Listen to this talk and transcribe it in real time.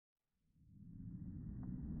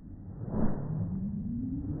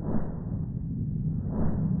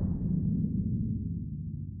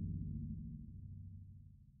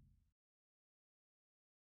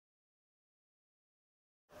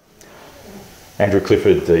Andrew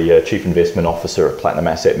Clifford, the Chief Investment Officer at Platinum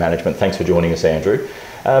Asset Management. Thanks for joining us, Andrew.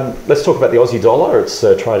 Let's talk about the Aussie dollar. It's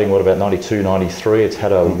trading, what, about 92, 93. It's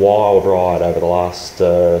had a wild ride over the last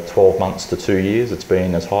 12 months to 2 years. It's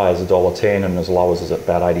been as high as $1.10 and as low as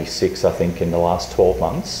about 86, I think, in the last 12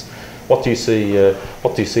 months. What do you see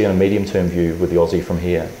in a medium-term view with the Aussie from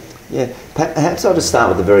here? Yeah, perhaps I'll just start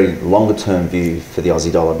with a very longer-term view for the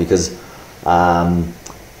Aussie dollar, because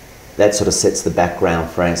that sort of sets the background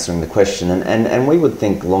for answering the question. And we would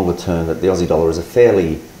think longer term that the Aussie dollar is a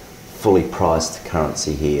fairly fully priced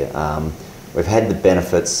currency here. We've had the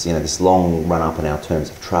benefits, this long run up in our terms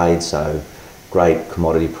of trade, so great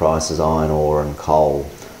commodity prices, iron ore and coal.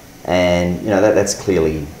 And that's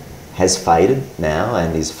clearly has faded now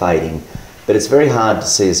and is fading. But it's very hard to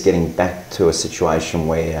see us getting back to a situation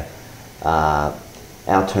where our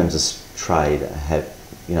terms of trade have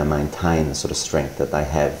maintained the sort of strength that they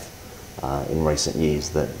have in recent years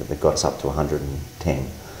that got us up to 110.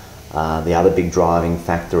 The other big driving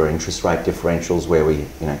factor are interest rate differentials, where we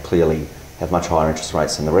clearly have much higher interest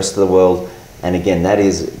rates than the rest of the world, and again that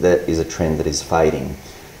is a trend that is fading.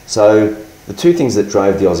 So the two things that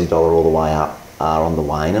drove the Aussie dollar all the way up are on the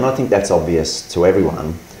wane, and I think that's obvious to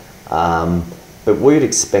everyone, but we would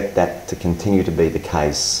expect that to continue to be the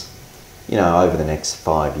case over the next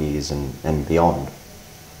 5 years and beyond.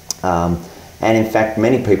 And in fact,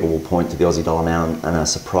 many people will point to the Aussie dollar now and are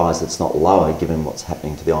surprised it's not lower given what's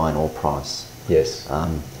happening to the iron ore price. Yes.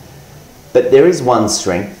 But there is one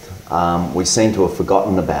strength. We seem to have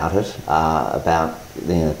forgotten about it, about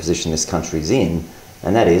the position this country's in,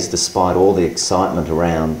 and that is, despite all the excitement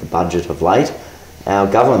around the budget of late, our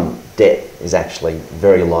government debt is actually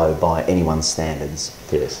very low by anyone's standards.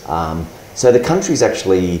 Yes. So the country's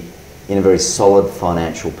actually in a very solid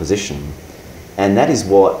financial position. And that is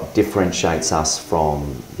what differentiates us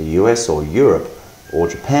from the US or Europe or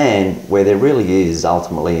Japan, where there really is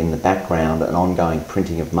ultimately in the background an ongoing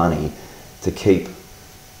printing of money to keep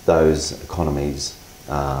those economies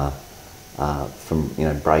from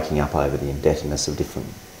breaking up over the indebtedness of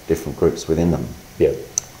different groups within them. Yeah.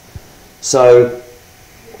 So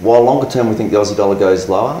while longer term we think the Aussie dollar goes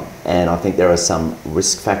lower, and I think there are some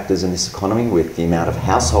risk factors in this economy with the amount of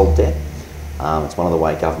household debt. It's one of the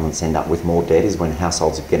way governments end up with more debt is when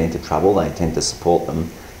households get into trouble, they tend to support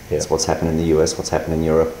them. Yeah. It's what's happened in the US, what's happened in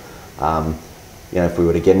Europe. If we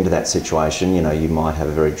were to get into that situation, you might have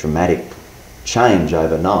a very dramatic change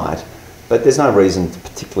overnight, but there's no reason to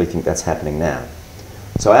particularly think that's happening now.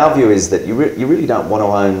 So our view is that you really don't want to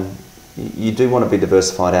own, you do want to be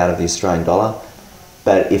diversified out of the Australian dollar,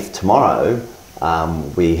 but if tomorrow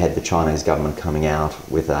we had the Chinese government coming out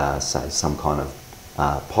with, say, some kind of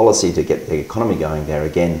policy to get the economy going there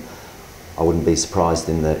again, I wouldn't be surprised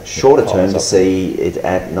in the shorter term to see it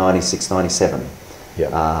at 96, 97.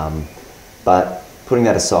 Yeah. But putting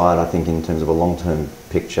that aside, I think in terms of a long-term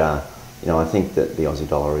picture, I think that the Aussie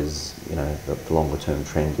dollar is, the longer-term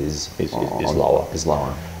trend is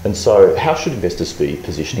lower. And so, how should investors be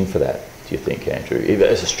positioning for that? Do you think, Andrew?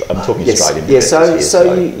 I'm talking yes. Australian investors here.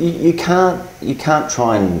 So you can't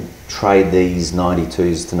try and trade these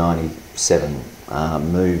 92s to 97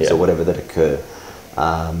 moves or whatever that occur.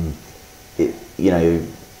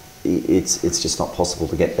 It's just not possible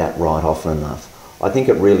to get that right often enough. I think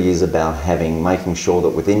it really is about making sure that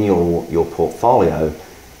within your portfolio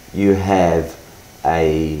you have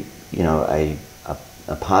a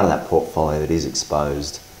part of that portfolio that is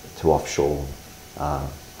exposed to offshore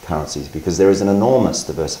currencies, because there is an enormous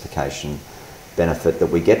diversification benefit that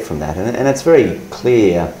we get from that, and it's very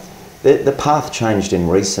clear that the path changed in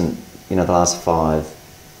recent the last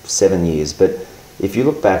 5-7 years, but if you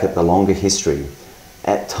look back at the longer history,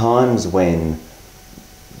 at times when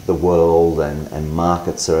the world and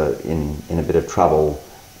markets are in a bit of trouble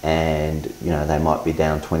and they might be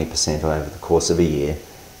down 20% over the course of a year,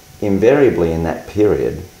 invariably in that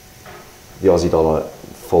period the Aussie dollar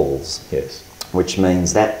falls. Yes. Which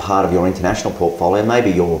means that part of your international portfolio,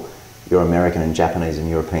 maybe your American and Japanese and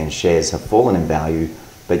European shares have fallen in value,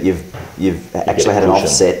 but you've actually had an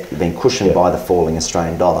offset, you've been cushioned by the falling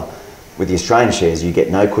Australian dollar. With the Australian shares, you get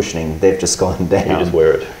no cushioning; they've just gone down. You just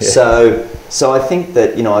wear it. Yeah. So I think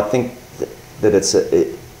that that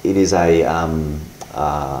it is an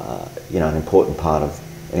important part of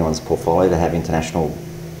anyone's portfolio to have international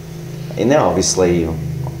in there. Obviously,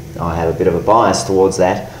 I have a bit of a bias towards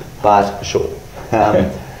that, but sure.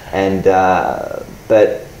 And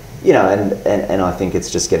I think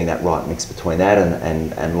it's just getting that right mix between that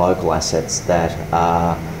and local assets that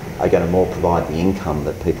are going to more provide the income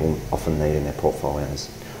that people often need in their portfolios.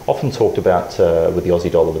 Often talked about with the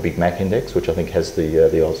Aussie dollar, the Big Mac index, which I think has the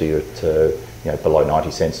Aussie at below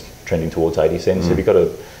 90 cents trending towards 80 cents. Have you got a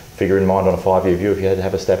figure in mind on a 5-year view if you had to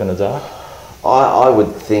have a stab in the dark? I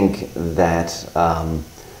would think that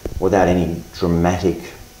without any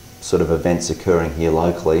dramatic sort of events occurring here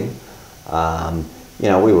locally, you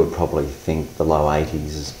know, we would probably think the low 80s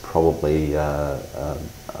is probably a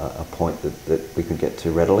point that we could get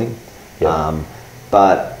to readily. Yeah.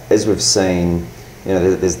 But as we've seen, you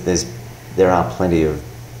know, there are plenty of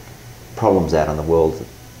problems out in the world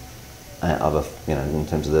you know, in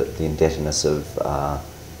terms of the indebtedness of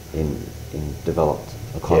in developed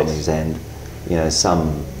economies, and you know,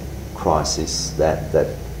 some crisis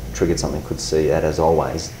that triggered something could see that, as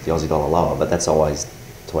always, the Aussie dollar lower, but that's always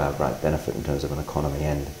to our great benefit in terms of an economy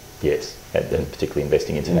and particularly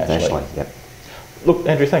investing internationally. Yep. Look,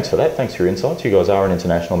 Andrew, thanks for that. Thanks for your insights. You guys are an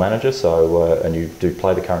international manager, so and you do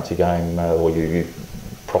play the currency game, or you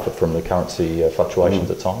profit from the currency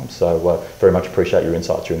fluctuations at times. So very much appreciate your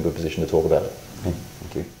insights. You're in a good position to talk about it.